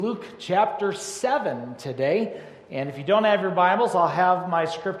Luke chapter 7 today, and if you don't have your Bibles, I'll have my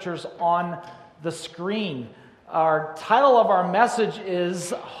scriptures on the screen. Our title of our message is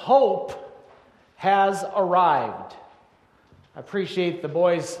Hope Has Arrived. I appreciate the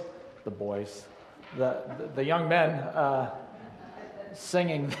young men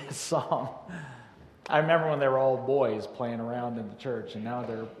singing this song. I remember when they were all boys playing around in the church, and now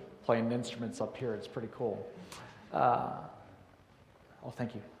they're playing instruments up here. It's pretty cool.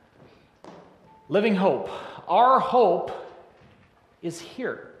 Thank you. Living hope. Our hope is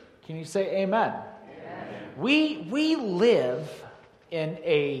here. Can you say amen? Amen. We live in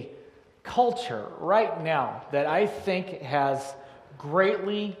a culture right now that I think has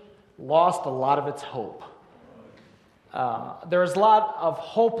greatly lost a lot of its hope. There's a lot of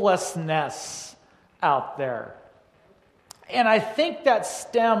hopelessness out there. And I think that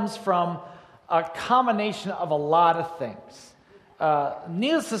stems from a combination of a lot of things.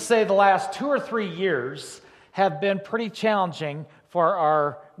 Needless to say, the last 2 or 3 years have been pretty challenging for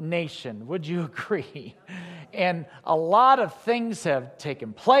our nation. Would you agree? And a lot of things have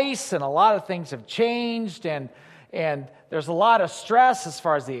taken place, and a lot of things have changed, and there's a lot of stress as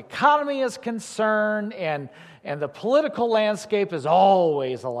far as the economy is concerned, and the political landscape is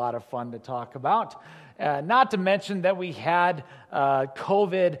always a lot of fun to talk about. Not to mention that we had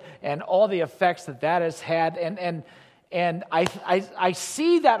COVID and all the effects that has had, and I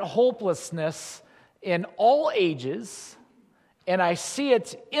see that hopelessness in all ages, and I see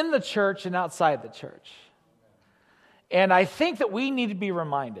it in the church and outside the church. And I think that we need to be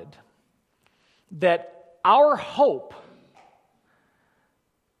reminded that our hope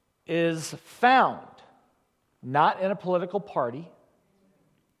is found not in a political party.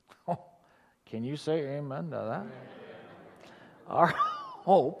 Can you say amen to that? Our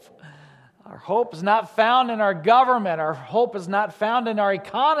hope is not found in our government. Our hope is not found in our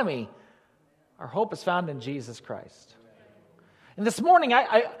economy. Our hope is found in Jesus Christ. And this morning,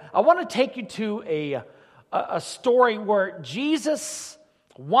 I want to take you to a story where Jesus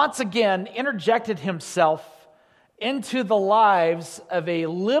once again interjected himself into the lives of a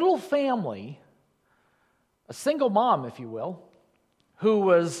little family, a single mom, if you will, who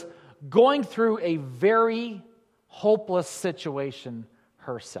was going through a very hopeless situation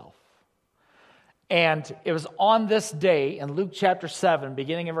herself. And it was on this day, in Luke chapter 7,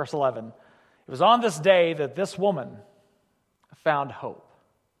 beginning in verse 11, it was on this day that this woman found hope.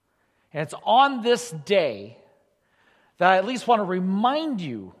 And it's on this day that I at least want to remind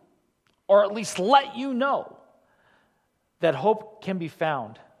you, or at least let you know, that hope can be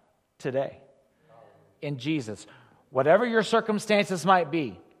found today in Jesus. Whatever your circumstances might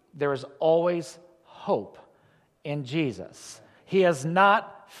be, there is always hope in Jesus. He has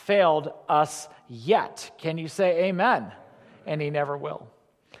not failed us yet. Can you say amen? And he never will.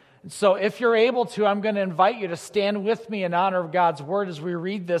 And so if you're able to, I'm going to invite you to stand with me in honor of God's word as we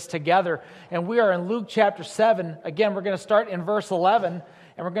read this together. And we are in Luke chapter 7. Again, we're going to start in verse 11,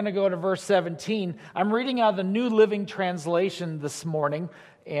 and we're going to go to verse 17. I'm reading out of the New Living Translation this morning.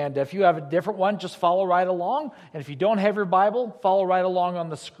 And if you have a different one, just follow right along. And if you don't have your Bible, follow right along on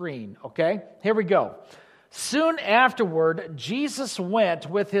the screen, okay? Here we go. Soon afterward, Jesus went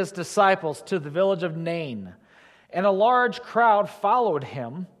with his disciples to the village of Nain, and a large crowd followed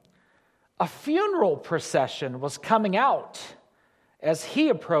him. A funeral procession was coming out as he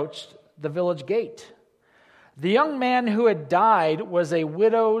approached the village gate. The young man who had died was a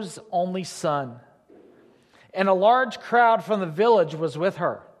widow's only son, and a large crowd from the village was with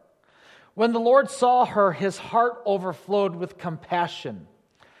her. When the Lord saw her, his heart overflowed with compassion.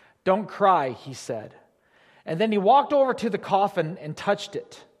 "Don't cry," he said. And then he walked over to the coffin and touched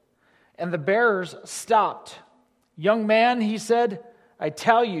it. And the bearers stopped. "Young man," he said, "I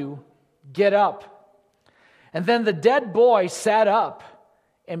tell you, get up." And then the dead boy sat up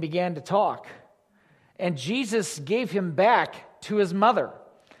and began to talk. And Jesus gave him back to his mother.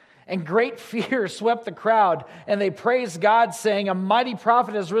 And great fear swept the crowd, and they praised God, saying, "A mighty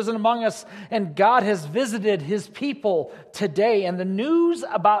prophet has risen among us, and God has visited his people today." And the news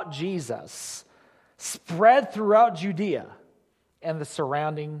about Jesus spread throughout Judea and the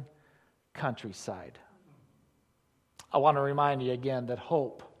surrounding countryside. I want to remind you again that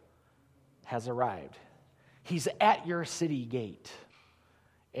hope has arrived. He's at your city gate,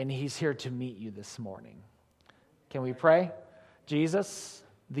 and he's here to meet you this morning. Can we pray? Jesus,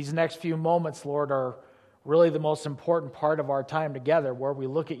 these next few moments, Lord, are really the most important part of our time together, where we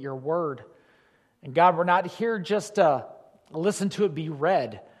look at your word. And God, we're not here just to listen to it be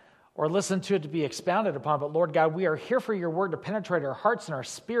read or listen to it to be expounded upon. But Lord God, we are here for your word to penetrate our hearts and our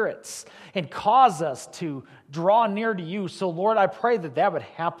spirits and cause us to draw near to you. So Lord, I pray that that would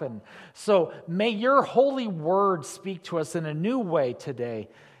happen. So may your holy word speak to us in a new way today.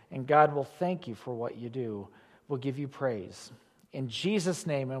 And God will thank you for what you do. We'll give you praise. In Jesus'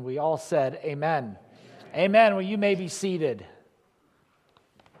 name, and we all said amen. Amen. Well, you may be seated.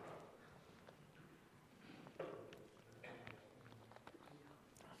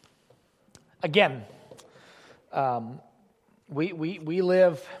 Again, we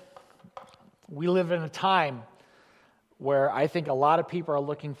live in a time where I think a lot of people are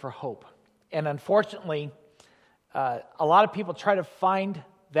looking for hope. And unfortunately, a lot of people try to find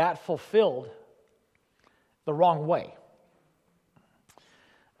that fulfilled the wrong way.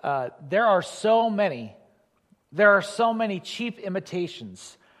 There are so many cheap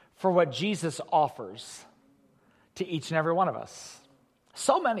imitations for what Jesus offers to each and every one of us.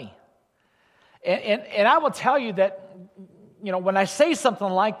 So many. And I will tell you that, when I say something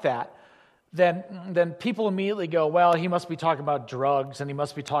like that, then people immediately go, well, he must be talking about drugs and he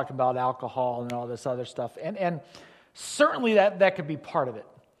must be talking about alcohol and all this other stuff. And certainly that could be part of it.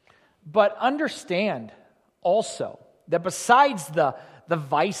 But understand also that besides the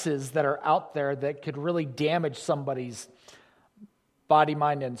vices that are out there that could really damage somebody's body,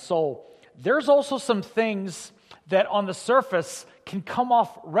 mind, and soul, there's also some things that on the surface can come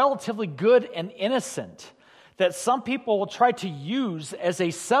off relatively good and innocent that some people will try to use as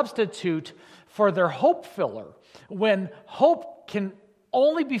a substitute for their hope filler when hope can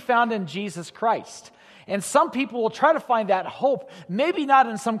only be found in Jesus Christ. And some people will try to find that hope, maybe not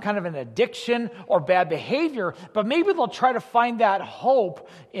in some kind of an addiction or bad behavior, but maybe they'll try to find that hope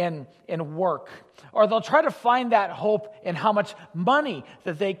in work, or they'll try to find that hope in how much money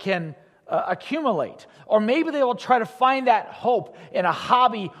that they can accumulate. Or maybe they will try to find that hope in a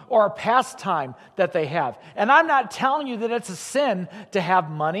hobby or a pastime that they have. And I'm not telling you that it's a sin to have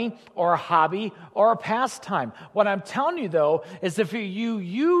money or a hobby or a pastime. What I'm telling you, though, is if you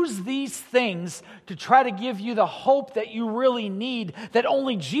use these things to try to give you the hope that you really need, that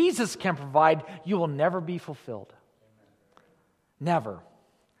only Jesus can provide, you will never be fulfilled. Never.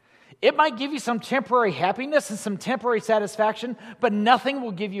 It might give you some temporary happiness and some temporary satisfaction, but nothing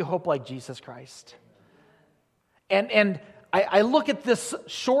will give you hope like Jesus Christ. And I look at this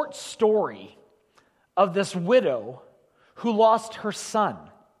short story of this widow who lost her son.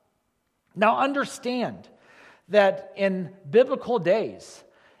 Now understand that in biblical days,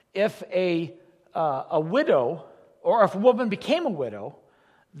 if a widow, or if a woman became a widow,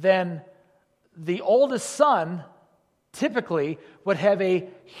 then the oldest son typically would have a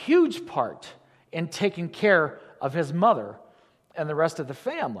huge part in taking care of his mother and the rest of the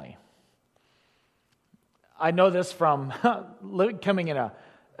family. I know this from coming out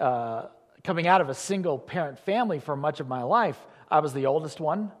of a single parent family for much of my life. I was the oldest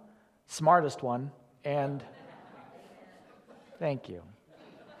one, smartest one, and thank you.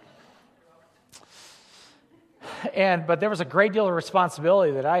 But there was a great deal of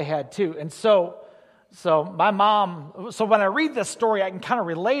responsibility that I had too. And so my mom, so when I read this story, I can kind of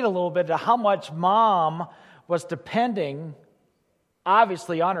relate a little bit to how much mom was depending,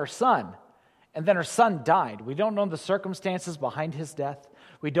 obviously, on her son. And then her son died. We don't know the circumstances behind his death.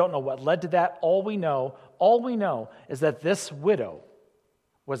 We don't know what led to that. All we know is that this widow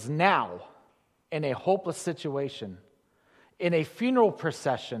was now in a hopeless situation, in a funeral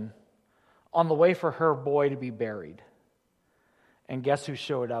procession, on the way for her boy to be buried. And guess who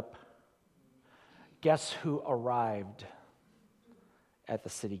showed up? Guess who arrived at the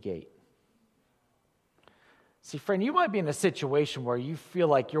city gate? See, friend, you might be in a situation where you feel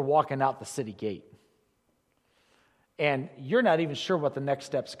like you're walking out the city gate and you're not even sure what the next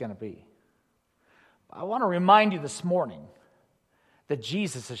step's going to be. I want to remind you this morning that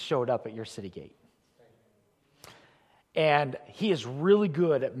Jesus has showed up at your city gate. And he is really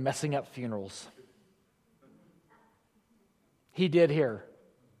good at messing up funerals. He did here.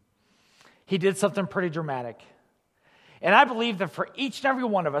 He did something pretty dramatic. And I believe that for each and every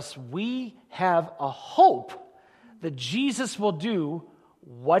one of us, we have a hope that Jesus will do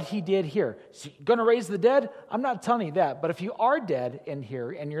what he did here. Is he going to raise the dead? I'm not telling you that. But if you are dead in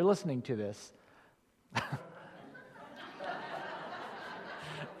here and you're listening to this,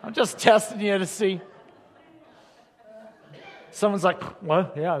 I'm just testing you to see. Someone's like,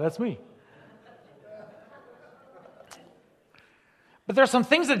 well, yeah, that's me. But there's some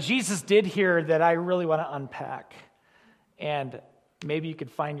things that Jesus did here that I really want to unpack. And maybe you could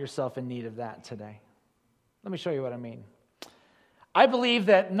find yourself in need of that today. Let me show you what I mean. I believe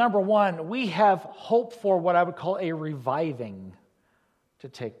that, number one, we have hope for what I would call a reviving to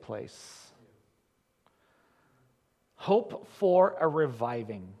take place. Hope for a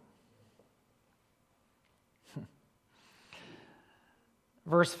reviving.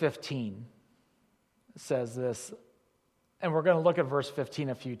 Verse 15 says this, and we're going to look at verse 15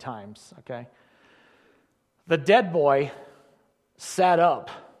 a few times, okay? The dead boy sat up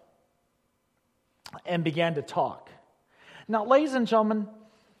and began to talk. Now, ladies and gentlemen,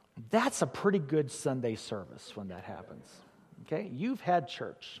 that's a pretty good Sunday service when that happens, okay? You've had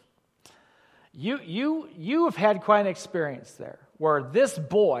church. You have had quite an experience there where this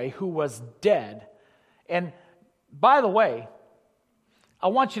boy who was dead, and by the way, I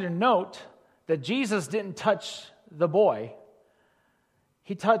want you to note that Jesus didn't touch the boy.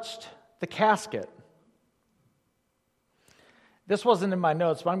 He touched the casket. This wasn't in my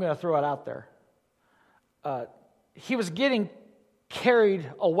notes, but I'm going to throw it out there. He was getting carried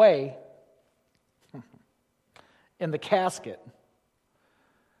away in the casket,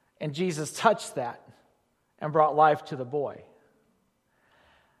 and Jesus touched that and brought life to the boy.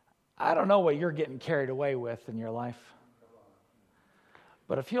 I don't know what you're getting carried away with in your life.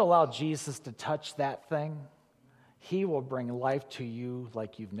 But if you allow Jesus to touch that thing, he will bring life to you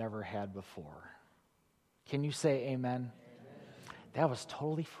like you've never had before. Can you say amen? Amen. That was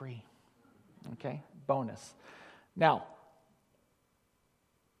totally free. Okay? Bonus. Now,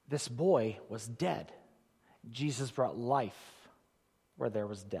 this boy was dead. Jesus brought life where there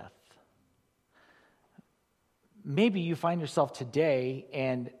was death. Maybe you find yourself today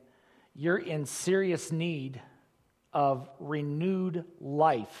and you're in serious need of renewed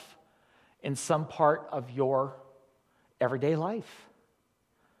life in some part of your everyday life.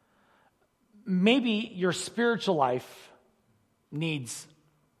 Maybe your spiritual life needs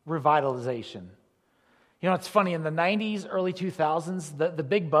revitalization. You know, it's funny, in the 90s, early 2000s, the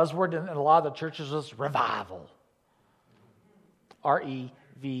big buzzword in a lot of the churches was revival. Revahval,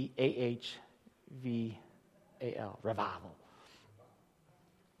 revival.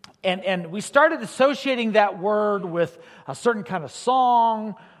 And we started associating that word with a certain kind of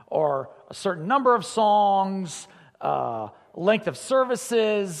song or a certain number of songs, length of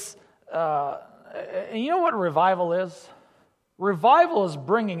services. And you know what revival is? Revival is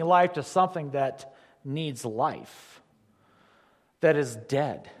bringing life to something that needs life, that is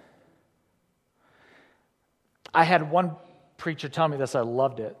dead. I had one preacher tell me this. I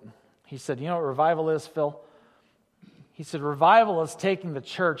loved it. He said, you know what revival is, Phil? He said, revival is taking the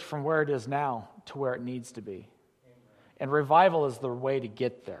church from where it is now to where it needs to be. And revival is the way to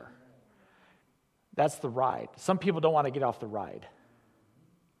get there. That's the ride. Some people don't want to get off the ride.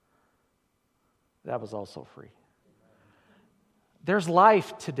 That was also free. There's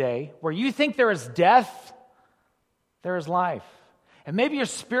life today. Where you think there is death, there is life. And maybe your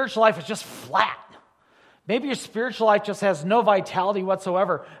spiritual life is just flat. Maybe your spiritual life just has no vitality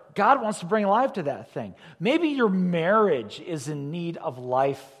whatsoever. God wants to bring life to that thing. Maybe your marriage is in need of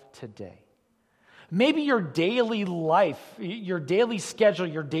life today. Maybe your daily life, your daily schedule,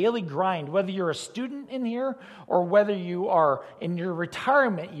 your daily grind, whether you're a student in here or whether you are in your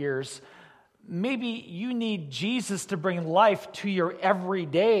retirement years, maybe you need Jesus to bring life to your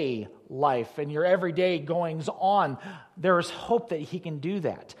everyday life and your everyday goings on. There is hope that he can do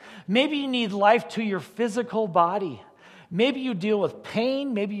that. Maybe you need life to your physical body. Maybe you deal with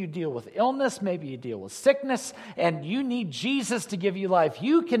pain, maybe you deal with illness, maybe you deal with sickness, and you need Jesus to give you life.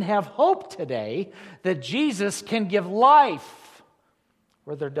 You can have hope today that Jesus can give life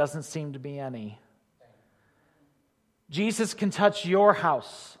where there doesn't seem to be any. Jesus can touch your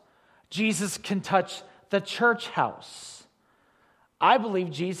house. Jesus can touch the church house. I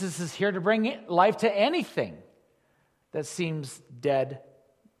believe Jesus is here to bring life to anything that seems dead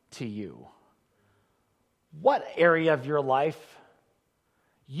to you. What area of your life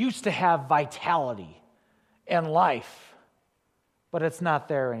used to have vitality and life, but it's not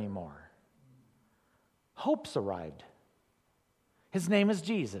there anymore? Hope's arrived. His name is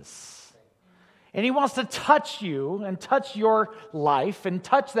Jesus. And he wants to touch you and touch your life and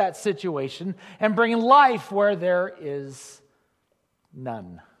touch that situation and bring life where there is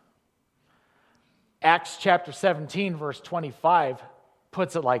none. Acts chapter 17, verse 25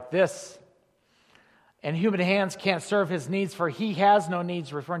 puts it like this. And human hands can't serve his needs, for he has no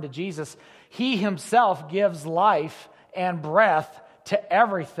needs, referring to Jesus. He himself gives life and breath to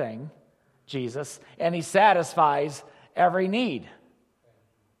everything, Jesus, and he satisfies every need.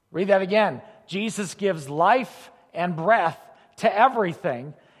 Read that again. Jesus gives life and breath to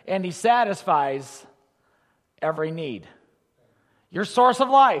everything, and he satisfies every need. Your source of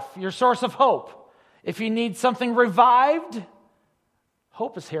life, your source of hope. If you need something revived,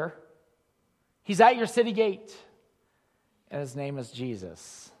 hope is here. He's at your city gate. and his name is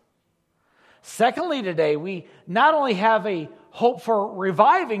Jesus. Secondly, today, we not only have a hope for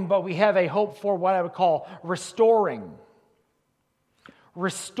reviving, but we have a hope for what I would call restoring.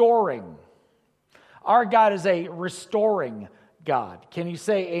 Restoring. Our God is a restoring God. Can you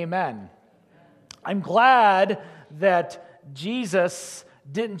say amen? I'm glad that Jesus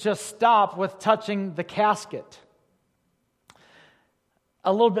didn't just stop with touching the casket.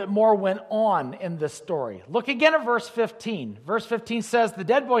 A little bit more went on in this story. Look again at verse 15. Verse 15 says, the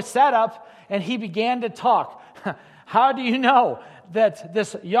dead boy sat up and he began to talk. How do you know that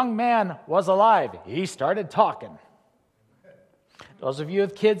this young man was alive? He started talking. Those of you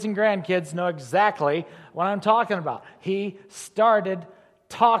with kids and grandkids know exactly what I'm talking about. He started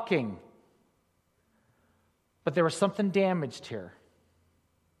talking. But there was something damaged here.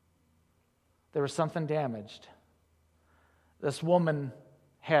 There was something damaged. This woman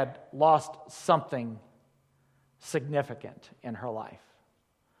had lost something significant in her life.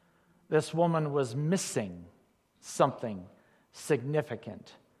 This woman was missing something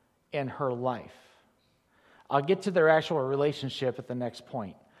significant in her life. I'll get to their actual relationship at the next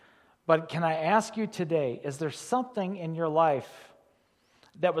point. But can I ask you today, is there something in your life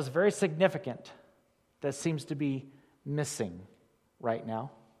that was very significant that seems to be missing right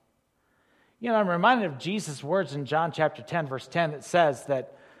now? You know, I'm reminded of Jesus' words in John chapter 10, verse 10. It says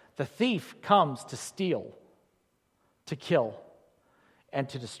that the thief comes to steal, to kill, and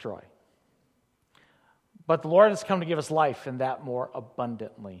to destroy. But the Lord has come to give us life, and that more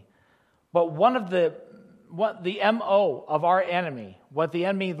abundantly. But what the MO of our enemy, what the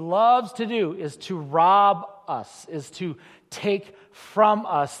enemy loves to do is to rob us, is to take from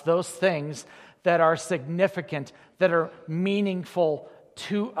us those things that are significant, that are meaningful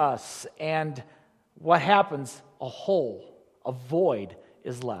to us. And what happens? A hole, a void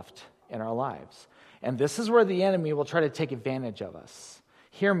is left in our lives. And this is where the enemy will try to take advantage of us.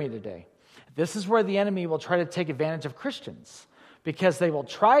 Hear me today. This is where the enemy will try to take advantage of Christians, because they will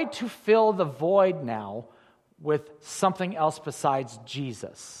try to fill the void now with something else besides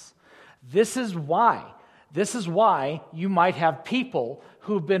Jesus. This is why you might have people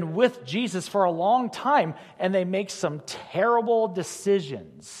who've been with Jesus for a long time and they make some terrible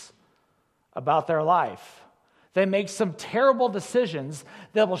decisions about their life. They make some terrible decisions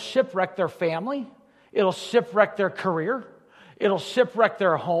that will shipwreck their family. It'll shipwreck their career. It'll shipwreck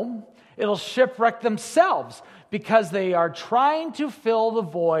their home. It'll shipwreck themselves because they are trying to fill the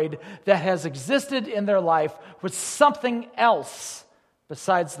void that has existed in their life with something else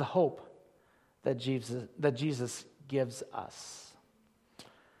besides the hope that Jesus gives us.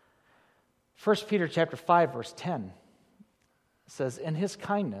 1 Peter chapter 5, verse 10 says, in his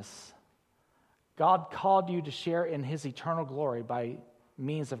kindness, God called you to share in his eternal glory by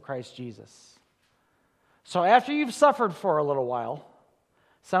means of Christ Jesus. So after you've suffered for a little while,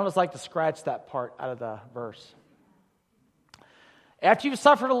 some of us like to scratch that part out of the verse. After you've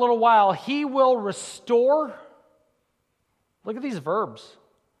suffered a little while, he will restore. Look at these verbs.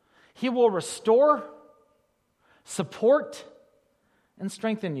 He will restore, support, and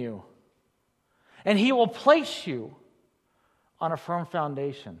strengthen you. And he will place you on a firm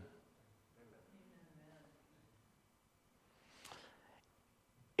foundation.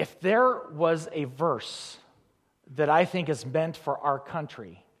 If there was a verse that I think is meant for our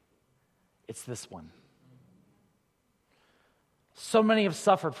country, it's this one. So many have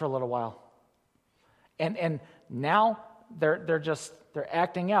suffered for a little while. And now they're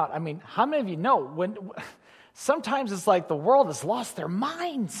acting out. I mean, how many of you know when sometimes it's like the world has lost their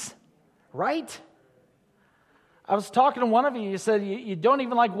minds, right? I was talking to one of you said you don't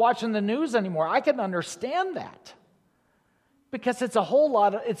even like watching the news anymore. I can understand that. Because it's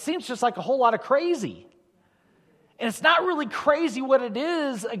it seems just like a whole lot of crazy. And it's not really crazy what it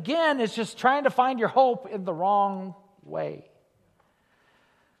is. Again, it's just trying to find your hope in the wrong way.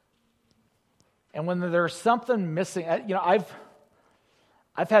 And when there's something missing, you know,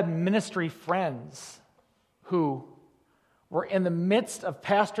 I've had ministry friends who were in the midst of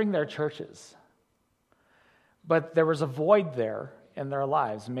pastoring their churches, but there was a void there in their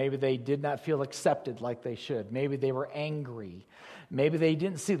lives. Maybe they did not feel accepted like they should. Maybe they were angry. Maybe they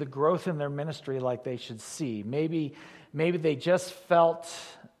didn't see the growth in their ministry like they should see. Maybe they just felt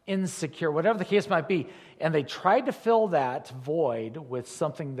insecure, whatever the case might be. And they tried to fill that void with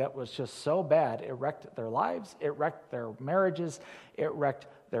something that was just so bad. It wrecked their lives. It wrecked their marriages. It wrecked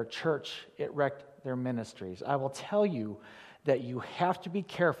their church. It wrecked their ministries. I will tell you that you have to be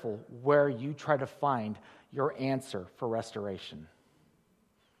careful where you try to find your answer for restoration.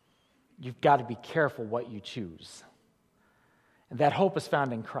 You've got to be careful what you choose. And that hope is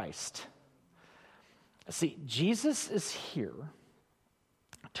found in Christ. See, Jesus is here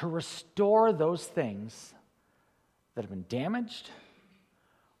to restore those things that have been damaged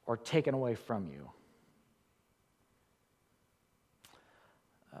or taken away from you.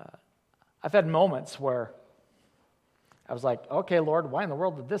 I've had moments where I was like, okay, Lord, why in the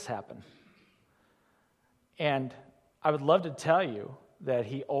world did this happen? And I would love to tell you that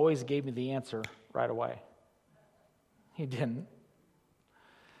he always gave me the answer right away. He didn't.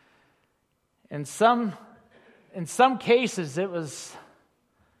 In some cases, it was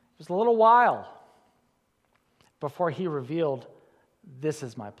a little while before he revealed, this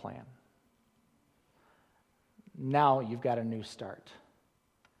is my plan. Now you've got a new start.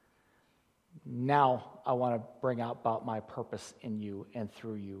 Now I want to bring out about my purpose in you and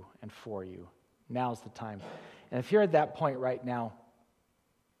through you and for you. Now's the time. And if you're at that point right now,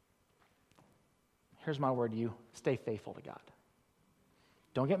 here's my word to you. Stay faithful to God.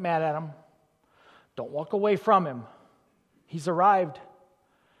 Don't get mad at him. Don't walk away from him. He's arrived.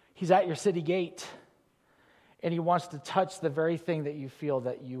 He's at your city gate. And he wants to touch the very thing that you feel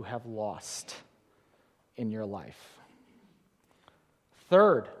that you have lost in your life.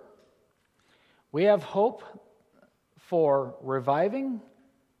 Third, we have hope for reviving,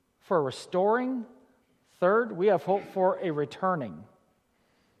 for restoring. Third, we have hope for a returning.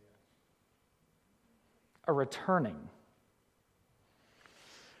 A returning.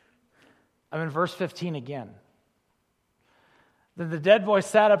 I'm in verse 15 again. Then the dead boy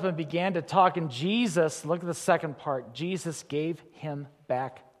sat up and began to talk, and Jesus, look at the second part, Jesus gave him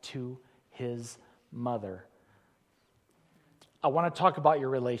back to his mother. I want to talk about your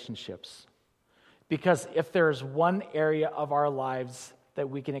relationships. Because if there's one area of our lives that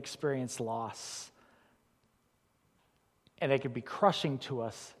we can experience loss, and it could be crushing to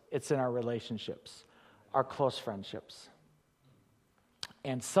us, it's in our relationships, our close friendships.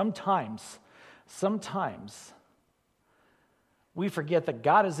 And sometimes, we forget that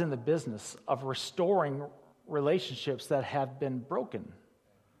God is in the business of restoring relationships that have been broken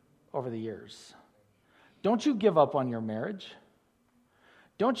over the years. Don't you give up on your marriage.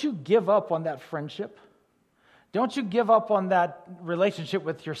 Don't you give up on that friendship. Don't you give up on that relationship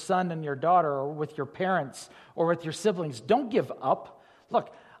with your son and your daughter, or with your parents, or with your siblings. Don't give up.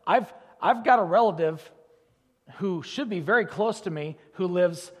 Look, I've got a relative who should be very close to me, who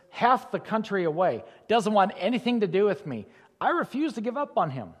lives half the country away, doesn't want anything to do with me. I refuse to give up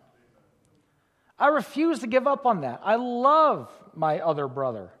on him. I refuse to give up on that. I love my other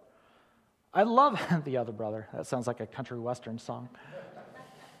brother. I love the other brother. That sounds like a country western song.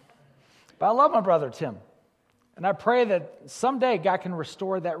 But I love my brother, Tim. And I pray that someday God can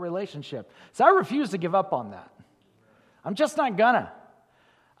restore that relationship. So I refuse to give up on that. I'm just not gonna.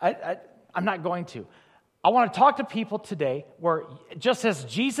 I'm not going to. I want to talk to people today where just as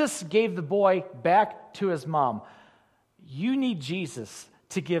Jesus gave the boy back to his mom, you need Jesus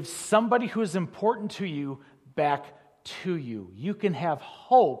to give somebody who is important to you back to you. You can have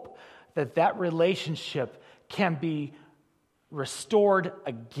hope that that relationship can be restored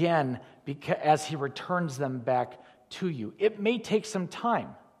again as he returns them back to you. It may take some time.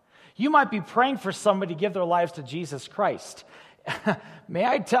 You might be praying for somebody to give their lives to Jesus Christ. May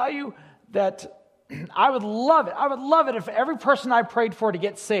I tell you that I would love it. I would love it if every person I prayed for to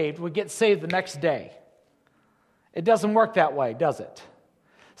get saved would get saved the next day. It doesn't work that way, does it?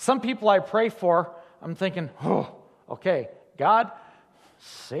 Some people I pray for, I'm thinking, oh, okay, God,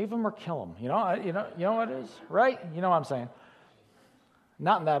 save them or kill them. You know what it is, right? You know what I'm saying.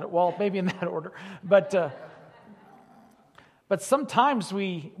 Not in that, well, maybe in that order. But sometimes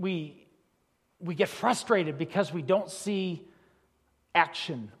we get frustrated because we don't see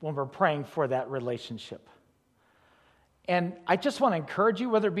action when we're praying for that relationship. And I just want to encourage you,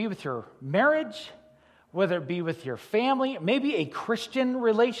 whether it be with your marriage, whether it be with your family, maybe a Christian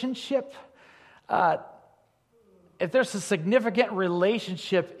relationship, if there's a significant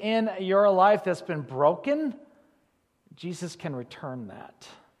relationship in your life that's been broken, Jesus can return that.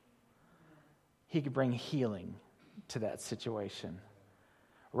 He can bring healing to that situation.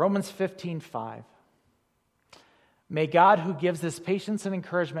 Romans 15:5. May God, who gives this patience and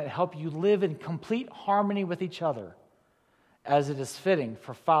encouragement, help you live in complete harmony with each other, as it is fitting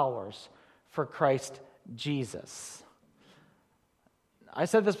for followers for Christ Jesus. I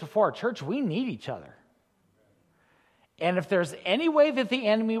said this before, church, we need each other. And if there's any way that the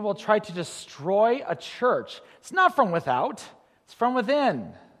enemy will try to destroy a church, it's not from without, it's from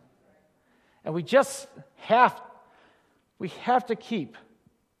within. And we have to keep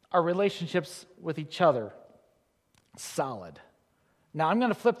our relationships with each other solid. Now I'm going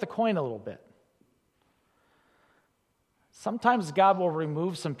to flip the coin a little bit. Sometimes God will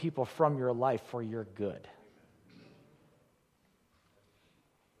remove some people from your life for your good.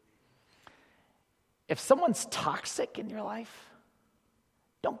 If someone's toxic in your life,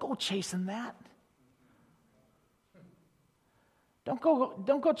 don't go chasing that. Don't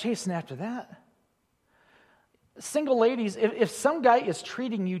go chasing after that. Single ladies, if some guy is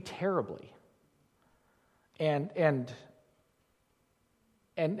treating you terribly, and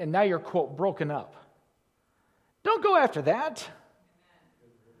now you're, quote, broken up, don't go after that.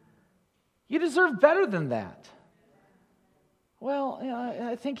 You deserve better than that. Well,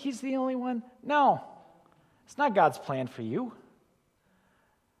 I think he's the only one. No, it's not God's plan for you.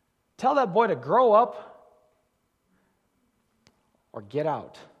 Tell that boy to grow up or get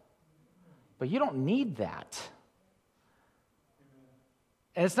out. But you don't need that.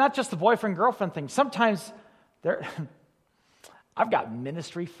 And it's not just the boyfriend-girlfriend thing. Sometimes I've got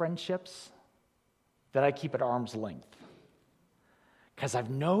ministry friendships that I keep at arm's length. Because I've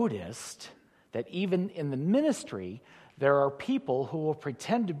noticed that even in the ministry, there are people who will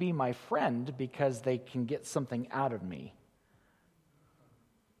pretend to be my friend because they can get something out of me.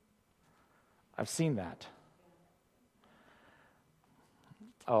 I've seen that.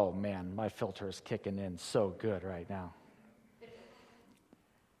 Oh man, my filter is kicking in so good right now.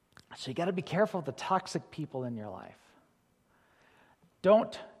 So you got to be careful of the toxic people in your life.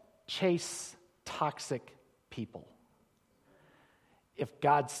 Don't chase toxic people. If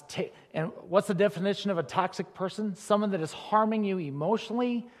God's and what's the definition of a toxic person? Someone that is harming you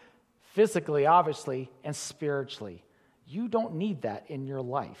emotionally, physically, obviously, and spiritually. You don't need that in your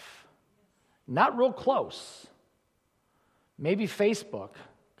life. Not real close. Maybe Facebook,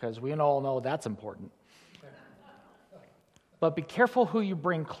 because we all know that's important. But be careful who you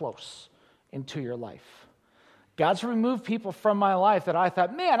bring close into your life. God's removed people from my life that I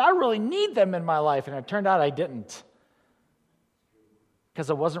thought, man, I really need them in my life. And it turned out I didn't.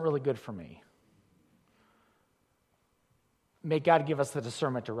 Because it wasn't really good for me. May God give us the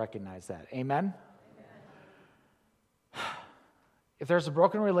discernment to recognize that. Amen? If there's a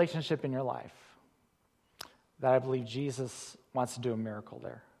broken relationship in your life, that I believe Jesus wants to do a miracle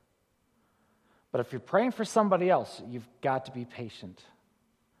there. But if you're praying for somebody else, you've got to be patient.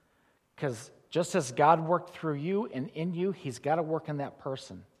 Because just as God worked through you and in you, he's got to work in that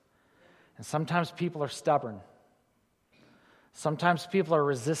person. And sometimes people are stubborn. Sometimes people are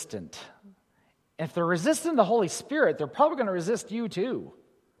resistant. And if they're resisting the Holy Spirit, they're probably going to resist you too.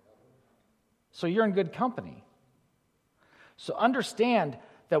 So you're in good company. So understand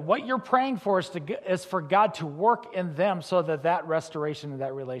that what you're praying for is for God to work in them so that restoration of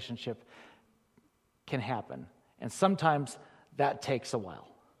that relationship can happen. And sometimes that takes a while.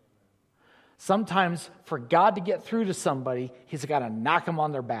 Sometimes for God to get through to somebody, he's got to knock them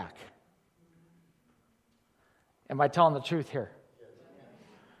on their back. Am I telling the truth here?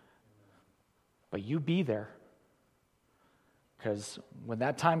 But you be there. Because when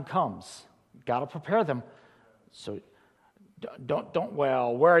that time comes, God will prepare them. So don't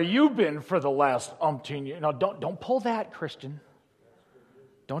well, where have you been for the last umpteen years? No, don't pull that, Christian.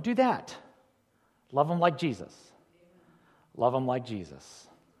 Don't do that. Love them like Jesus. Love them like Jesus.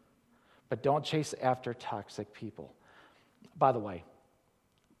 But don't chase after toxic people. By the way,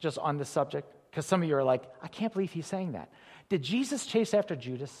 just on this subject, because some of you are like, I can't believe he's saying that. Did Jesus chase after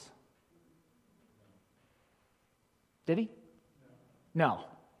Judas? Did he? No.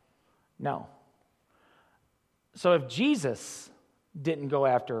 So if Jesus didn't go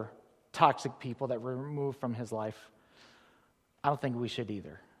after toxic people that were removed from his life, I don't think we should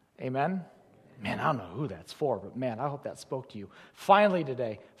either. Amen? Man, I don't know who that's for, but man, I hope that spoke to you. Finally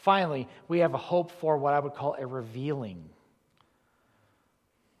today, we have a hope for what I would call a revealing.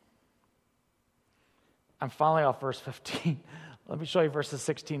 I'm finally off verse 15. Let me show you verses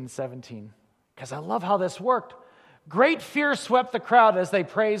 16 and 17, because I love how this worked. Great fear swept the crowd as they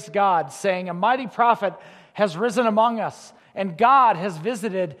praised God, saying, a mighty prophet has risen among us, and God has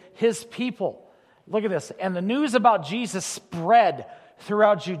visited his people. Look at this. And the news about Jesus spread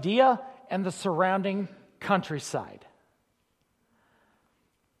throughout Judea and the surrounding countryside.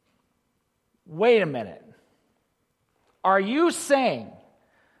 Wait a minute. Are you saying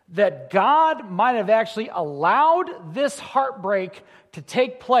that God might have actually allowed this heartbreak to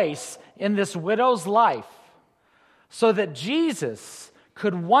take place in this widow's life so that Jesus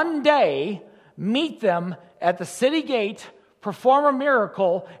could one day meet them at the city gate, perform a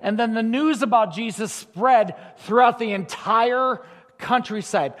miracle, and then the news about Jesus spread throughout the entire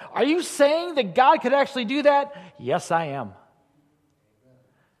countryside? Are you saying that God could actually do that? Yes, I am.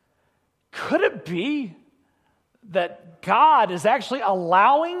 Could it be that God is actually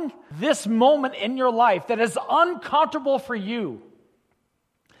allowing this moment in your life that is uncomfortable for you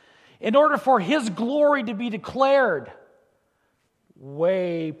in order for His glory to be declared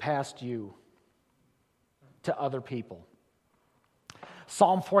way past you to other people.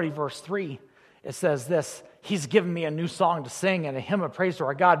 Psalm 40, verse 3, it says this: He's given me a new song to sing and a hymn of praise to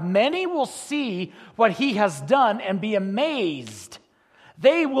our God. Many will see what He has done and be amazed.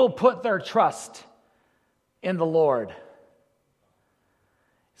 They will put their trust in the Lord.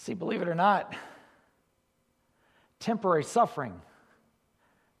 See, believe it or not, temporary suffering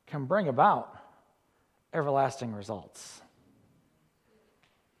can bring about everlasting results.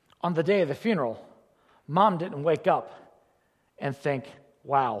 On the day of the funeral, Mom didn't wake up and think,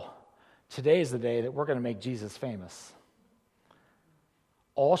 wow, today is the day that we're going to make Jesus famous.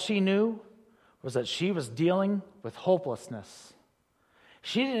 All she knew was that she was dealing with hopelessness.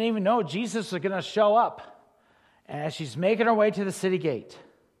 She didn't even know Jesus was going to show up. And as she's making her way to the city gate,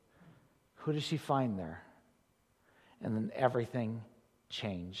 who does she find there? And then everything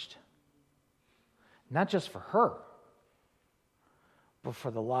changed. Not just for her, but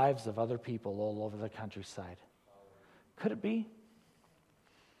for the lives of other people all over the countryside. Could it be?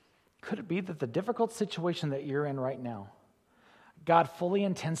 Could it be that the difficult situation that you're in right now, God fully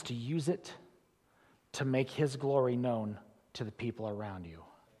intends to use it to make His glory known to the people around you?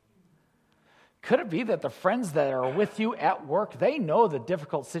 Could it be that the friends that are with you at work, they know the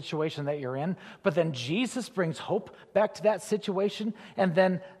difficult situation that you're in, but then Jesus brings hope back to that situation, and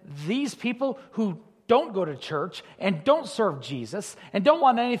then these people who don't go to church and don't serve Jesus and don't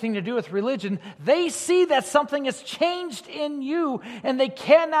want anything to do with religion, they see that something has changed in you, and they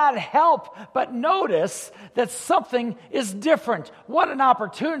cannot help but notice that something is different. What an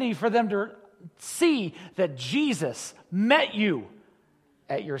opportunity for them to see that Jesus met you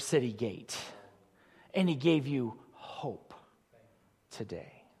at your city gate, and He gave you hope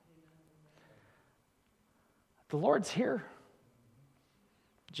today. The Lord's here.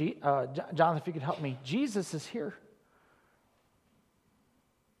 Jonathan, if you could help me. Jesus is here.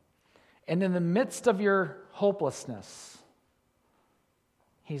 And in the midst of your hopelessness,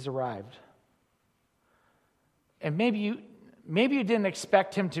 He's arrived. And maybe you didn't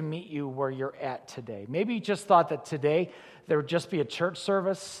expect Him to meet you where you're at today. Maybe you just thought that today there would just be a church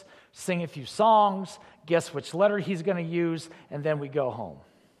service, sing a few songs, guess which letter He's going to use, and then we go home.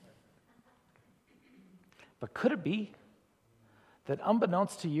 But could it be that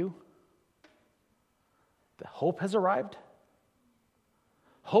unbeknownst to you, that hope has arrived?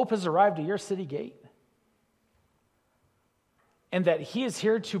 Hope has arrived to your city gate. And that He is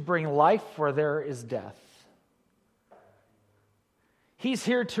here to bring life where there is death. He's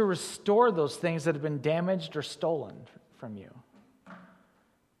here to restore those things that have been damaged or stolen from you.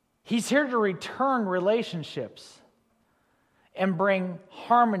 He's here to return relationships and bring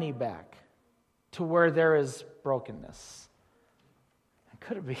harmony back to where there is brokenness.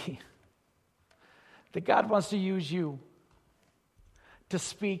 Could it be that God wants to use you to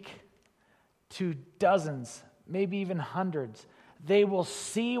speak to dozens, maybe even hundreds? They will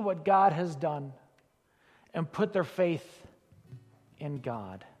see what God has done and put their faith in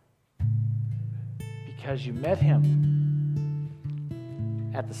God because you met Him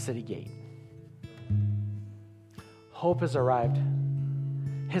at the city gate. Hope has arrived.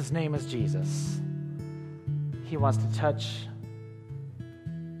 His name is Jesus. He wants to touch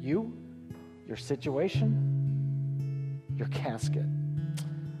you, your situation, your casket,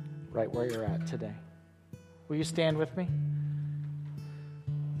 right where you're at today. Will you stand with me?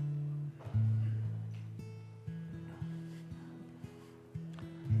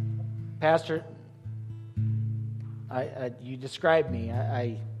 Pastor, you described me.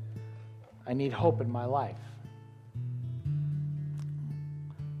 I need hope in my life.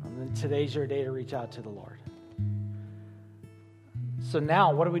 And then today's your day to reach out to the Lord. So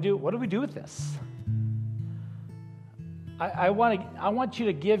now, what do we do? What do we do with this? I want you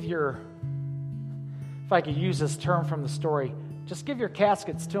to give your, if I could use this term from the story, just give your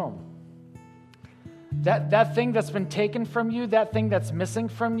caskets to Him. That thing that's been taken from you, that thing that's missing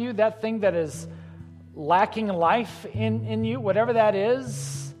from you, that thing that is lacking life in you, whatever that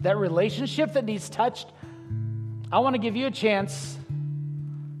is, that relationship that needs touched, I want to give you a chance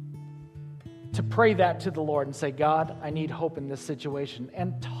to pray that to the Lord and say, God, I need hope in this situation.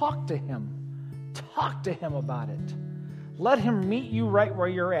 And talk to Him. Talk to Him about it. Let Him meet you right where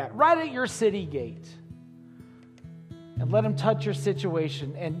you're at, right at your city gate. And let Him touch your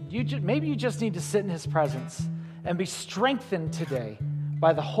situation. And maybe you just need to sit in His presence and be strengthened today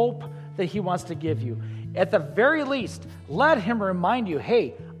by the hope that He wants to give you. At the very least, let Him remind you,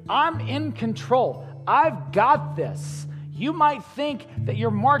 hey, I'm in control. I've got this. You might think that you're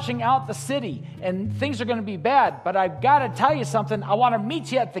marching out the city and things are going to be bad, but I've got to tell you something. I want to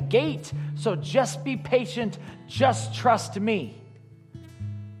meet you at the gate, so just be patient. Just trust me.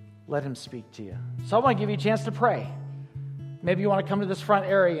 Let him speak to you. So I want to give you a chance to pray. Maybe you want to come to this front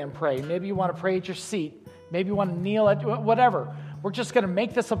area and pray. Maybe you want to pray at your seat. Maybe you want to kneel at whatever. We're just going to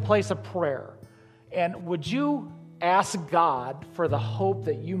make this a place of prayer. And would you ask God for the hope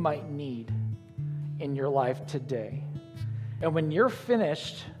that you might need in your life today? And when you're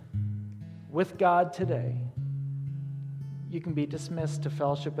finished with God today, you can be dismissed to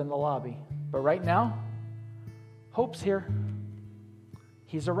fellowship in the lobby. But right now, hope's here.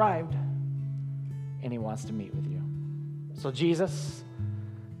 He's arrived, and he wants to meet with you. So Jesus,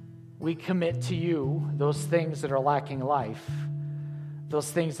 we commit to you those things that are lacking life,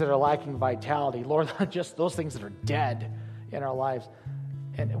 those things that are lacking vitality. Lord, just those things that are dead in our lives.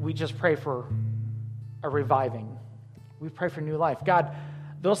 And we just pray for a reviving. We pray for new life. God,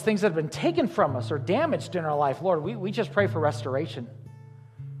 those things that have been taken from us or damaged in our life, Lord, we just pray for restoration.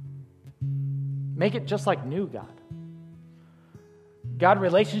 Make it just like new, God. God,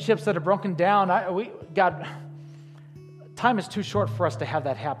 relationships that are broken down, God, time is too short for us to have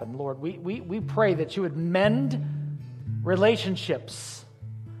that happen, Lord. We pray that you would mend relationships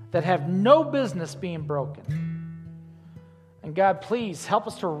that have no business being broken. And God, please help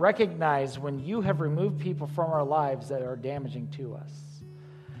us to recognize when you have removed people from our lives that are damaging to us.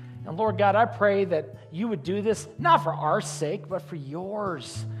 And Lord God, I pray that you would do this not for our sake, but for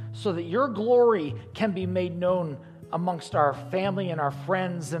yours, so that your glory can be made known amongst our family and our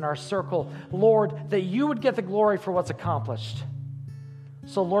friends and our circle. Lord, that you would get the glory for what's accomplished.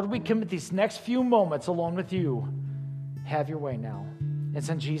 So Lord, we commit these next few moments alone with you. Have your way now. It's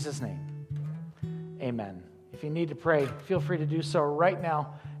in Jesus' name. Amen. If you need to pray, feel free to do so right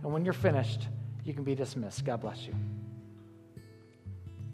now. And when you're finished, you can be dismissed. God bless you.